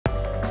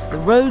The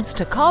Roads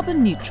to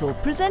Carbon Neutral,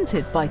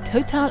 presented by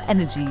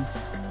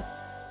TotalEnergies.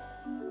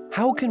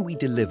 How can we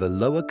deliver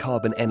lower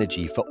carbon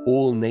energy for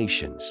all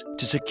nations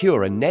to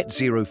secure a net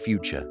zero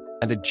future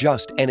and a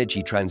just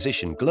energy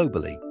transition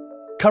globally?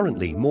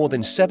 Currently, more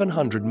than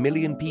 700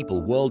 million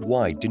people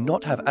worldwide do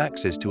not have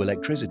access to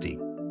electricity.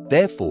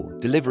 Therefore,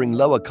 delivering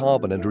lower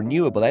carbon and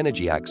renewable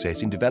energy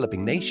access in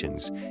developing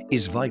nations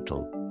is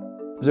vital.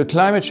 The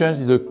climate change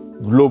is a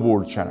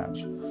global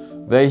challenge.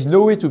 There is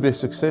no way to be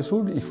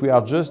successful if we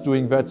are just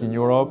doing that in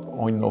Europe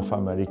or in North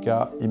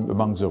America,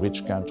 among the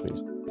rich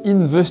countries.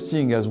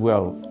 Investing as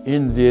well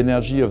in the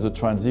energy of the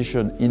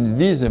transition in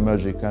these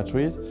emerging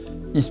countries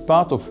is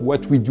part of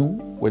what we do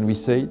when we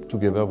say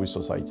together with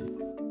society.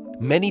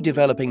 Many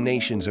developing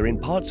nations are in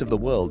parts of the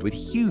world with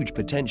huge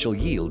potential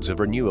yields of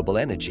renewable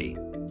energy.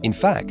 In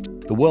fact,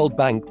 the World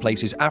Bank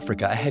places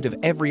Africa ahead of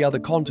every other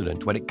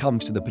continent when it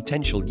comes to the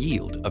potential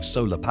yield of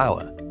solar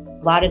power.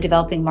 A lot of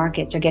developing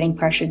markets are getting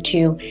pressured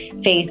to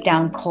phase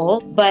down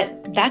coal,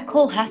 but that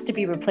coal has to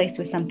be replaced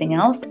with something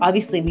else.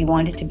 Obviously, we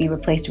want it to be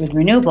replaced with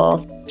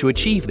renewables. To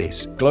achieve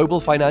this, global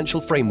financial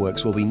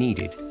frameworks will be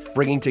needed,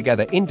 bringing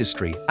together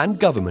industry and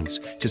governments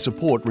to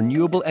support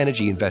renewable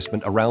energy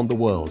investment around the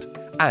world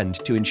and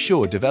to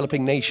ensure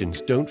developing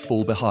nations don't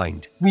fall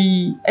behind.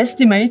 We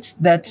estimate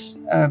that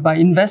by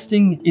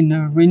investing in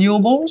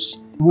renewables,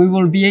 we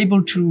will be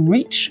able to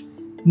reach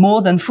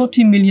more than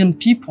 40 million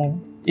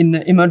people in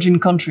emerging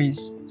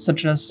countries,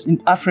 such as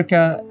in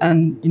Africa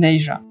and in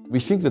Asia.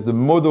 We think that the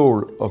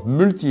model of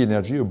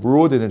multi-energy, or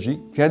broad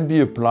energy, can be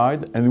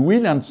applied and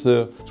will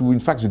answer to, in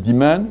fact, the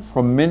demand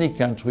from many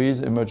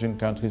countries, emerging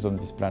countries on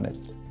this planet.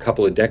 A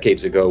couple of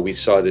decades ago, we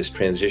saw this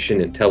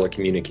transition in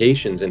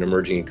telecommunications in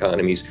emerging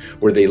economies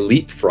where they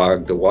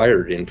leapfrogged the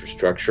wired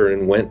infrastructure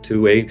and went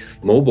to a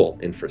mobile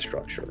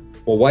infrastructure.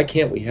 Well, why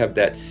can't we have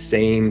that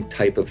same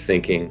type of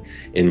thinking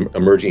in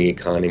emerging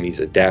economies,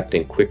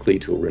 adapting quickly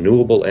to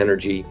renewable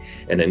energy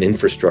and an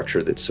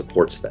infrastructure that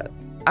supports that?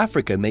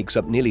 Africa makes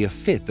up nearly a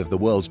fifth of the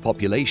world's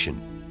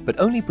population, but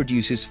only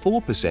produces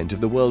 4%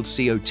 of the world's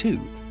CO2,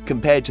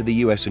 compared to the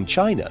US and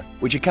China,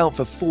 which account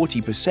for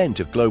 40%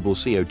 of global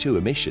CO2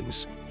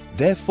 emissions.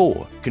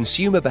 Therefore,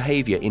 consumer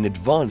behavior in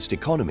advanced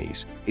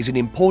economies is an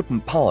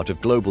important part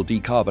of global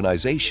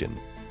decarbonization.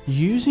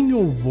 Using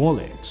your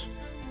wallet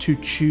to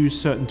choose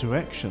certain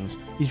directions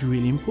is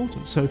really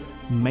important. So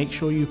make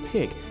sure you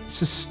pick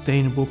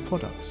sustainable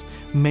products.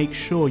 Make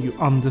sure you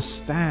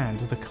understand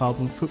the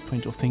carbon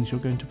footprint of things you're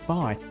going to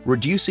buy.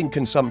 Reducing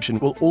consumption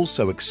will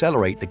also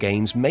accelerate the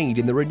gains made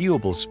in the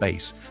renewable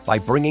space by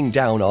bringing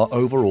down our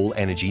overall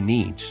energy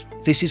needs.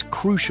 This is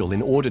crucial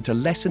in order to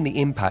lessen the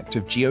impact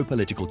of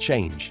geopolitical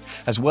change,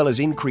 as well as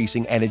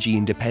increasing energy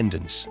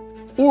independence.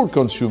 All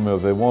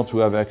consumers, they want to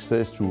have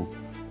access to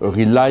a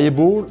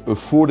reliable,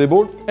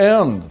 affordable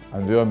and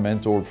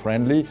environmental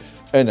friendly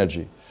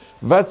energy.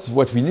 That's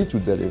what we need to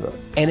deliver.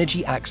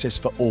 Energy access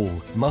for all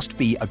must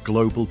be a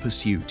global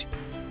pursuit.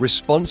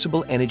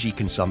 Responsible energy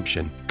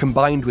consumption,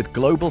 combined with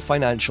global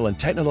financial and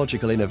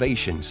technological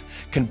innovations,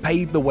 can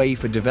pave the way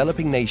for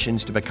developing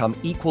nations to become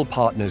equal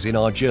partners in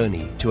our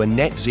journey to a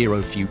net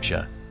zero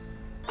future.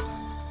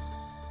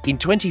 In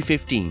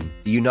 2015,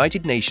 the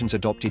United Nations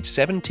adopted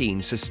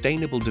 17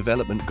 Sustainable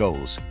Development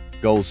Goals.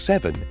 Goal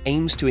 7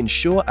 aims to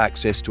ensure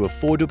access to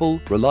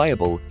affordable,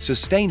 reliable,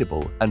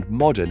 sustainable and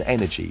modern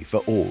energy for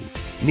all.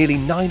 Nearly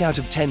 9 out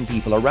of 10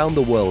 people around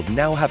the world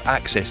now have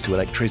access to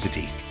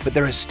electricity, but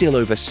there are still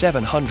over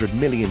 700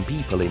 million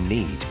people in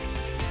need.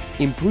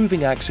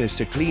 Improving access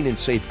to clean and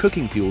safe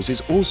cooking fuels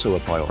is also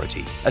a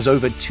priority, as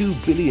over 2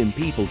 billion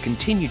people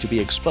continue to be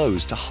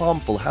exposed to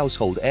harmful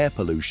household air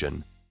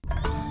pollution.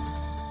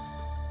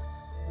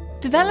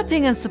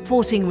 Developing and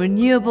supporting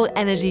renewable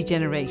energy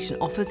generation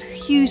offers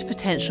huge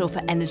potential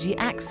for energy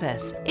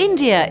access.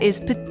 India is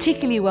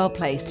particularly well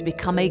placed to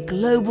become a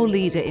global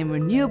leader in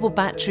renewable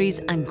batteries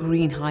and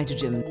green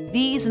hydrogen.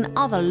 These and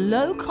other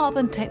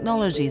low-carbon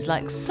technologies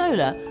like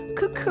solar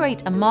could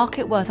create a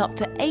market worth up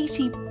to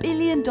 $80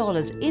 billion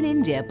in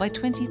India by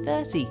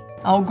 2030.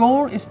 Our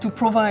goal is to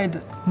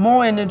provide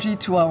more energy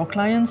to our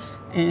clients,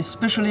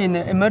 especially in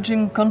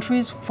emerging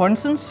countries. For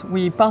instance,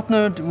 we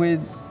partnered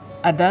with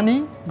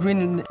Adani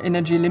Green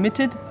Energy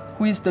Limited,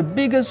 who is the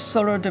biggest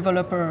solar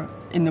developer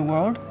in the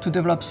world, to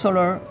develop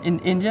solar in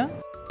India.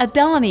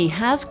 Adani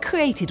has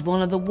created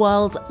one of the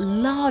world's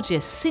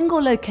largest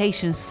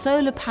single-location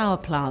solar power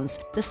plants.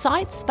 The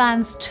site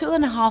spans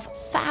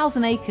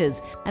 2,500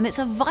 acres, and it's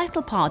a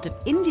vital part of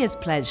India's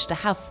pledge to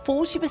have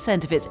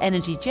 40% of its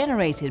energy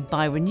generated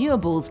by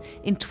renewables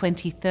in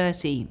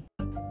 2030.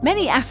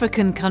 Many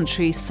African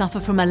countries suffer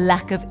from a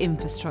lack of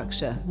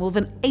infrastructure. More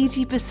than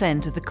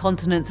 80% of the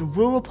continent's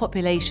rural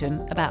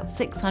population, about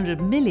 600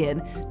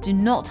 million, do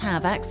not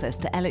have access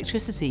to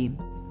electricity.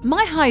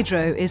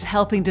 MyHydro is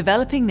helping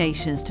developing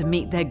nations to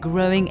meet their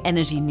growing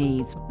energy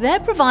needs. They're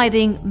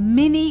providing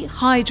mini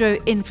hydro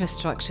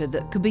infrastructure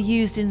that could be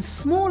used in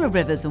smaller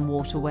rivers and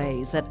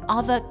waterways that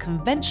other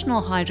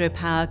conventional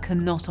hydropower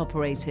cannot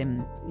operate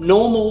in.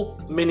 Normal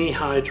mini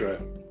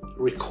hydro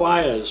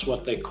requires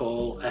what they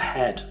call a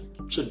head.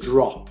 It's a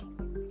drop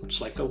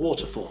environments, like a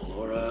waterfall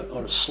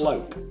or a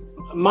slope.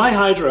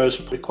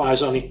 MyHydros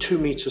requires only 2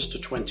 meters to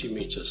 20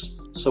 meters.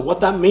 So what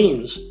that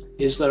means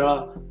is there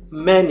are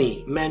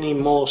many, many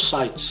more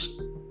sites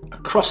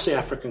across the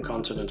African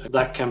continent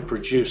that can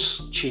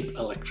produce cheap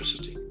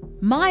electricity.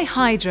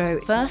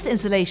 MyHydro first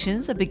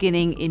installations are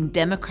beginning in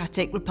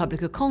Democratic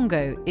Republic of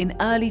Congo in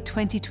early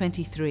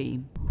 2023.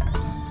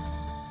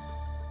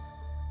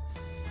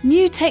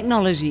 New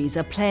technologies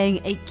are playing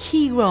a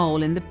key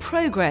role in the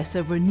progress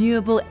of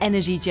renewable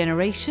energy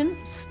generation,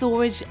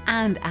 storage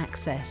and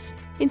access.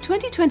 In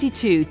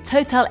 2022,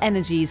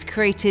 TotalEnergies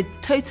created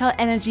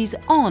TotalEnergies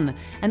On,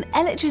 an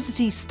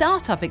electricity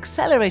startup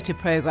accelerator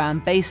program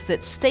based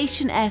at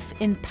Station F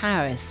in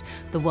Paris,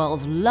 the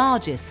world's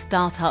largest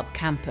startup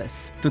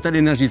campus.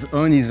 TotalEnergies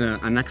On is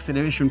an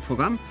acceleration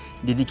program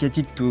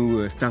dedicated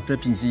to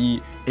startups in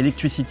the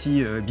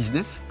electricity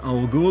business.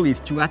 Our goal is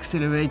to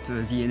accelerate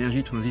the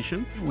energy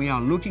transition. We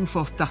are looking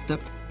for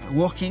startups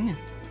working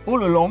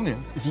all along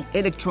the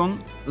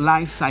electron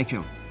life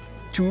cycle,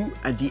 to,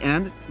 at the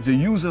end, the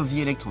use of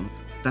the electron.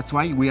 That's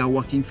why we are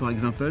working, for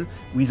example,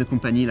 with a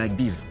company like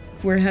BIV.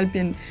 We're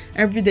helping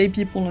everyday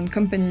people and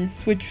companies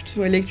switch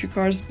to electric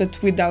cars,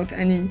 but without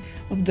any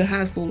of the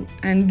hassle.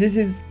 And this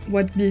is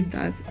what BIV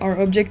does.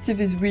 Our objective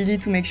is really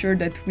to make sure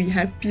that we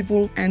help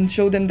people and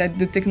show them that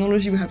the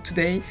technology we have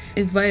today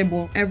is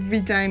viable.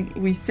 Every time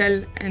we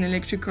sell an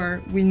electric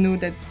car, we know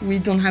that we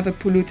don't have a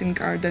polluting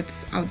car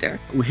that's out there.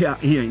 We are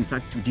here, in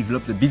fact, to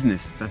develop the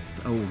business.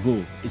 That's our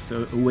goal. It's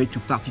a way to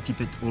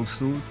participate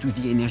also to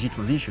the energy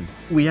transition.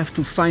 We have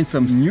to find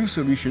some new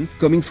solutions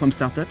coming from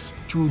startups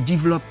to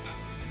develop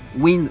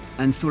wind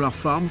and solar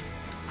farms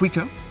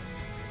quicker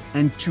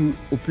and to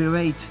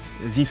operate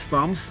these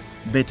farms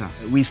better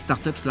with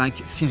startups like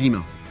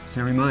Serima.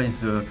 Serima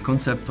is the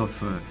concept of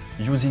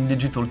using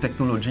digital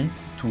technology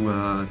to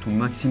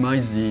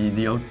maximize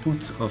the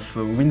output of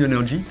wind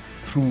energy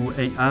through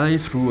AI,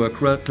 through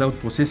cloud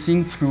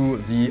processing, through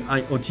the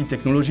IoT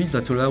technologies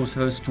that allows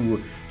us to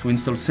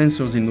install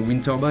sensors in the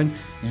wind turbine.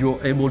 You're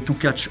able to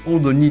catch all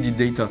the needed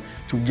data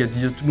to get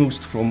the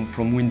utmost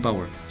from wind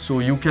power. So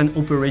you can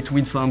operate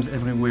wind farms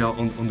everywhere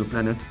on the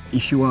planet.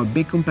 If you are a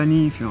big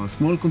company, if you are a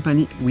small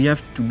company, we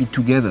have to be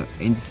together.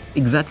 And it's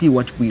exactly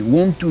what we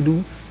want to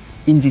do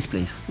in this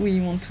place.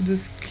 We want to do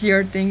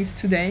clear things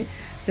today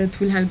that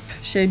will help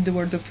shape the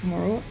world of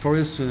tomorrow. For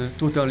us,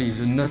 Total is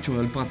a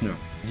natural partner.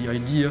 The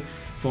idea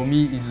for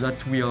me is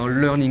that we are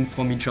learning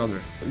from each other.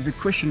 The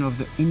question of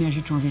the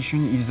energy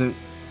transition is a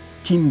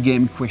team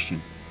game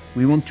question.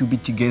 We want to be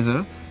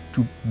together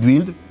to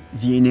build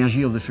the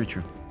energy of the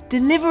future.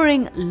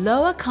 Delivering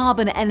lower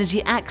carbon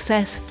energy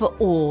access for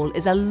all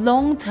is a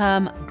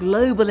long-term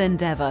global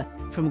endeavour.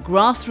 From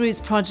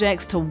grassroots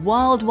projects to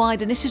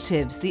worldwide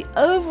initiatives, the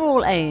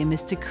overall aim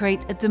is to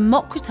create a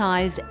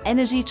democratised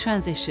energy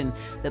transition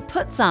that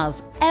puts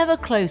us ever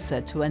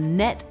closer to a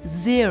net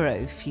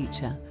zero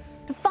future.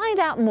 To find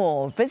out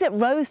more, visit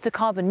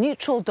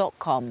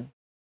roadstocarbonneutral.com.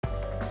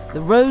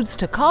 The Roads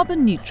to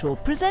Carbon Neutral,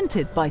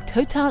 presented by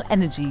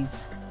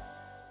TotalEnergies.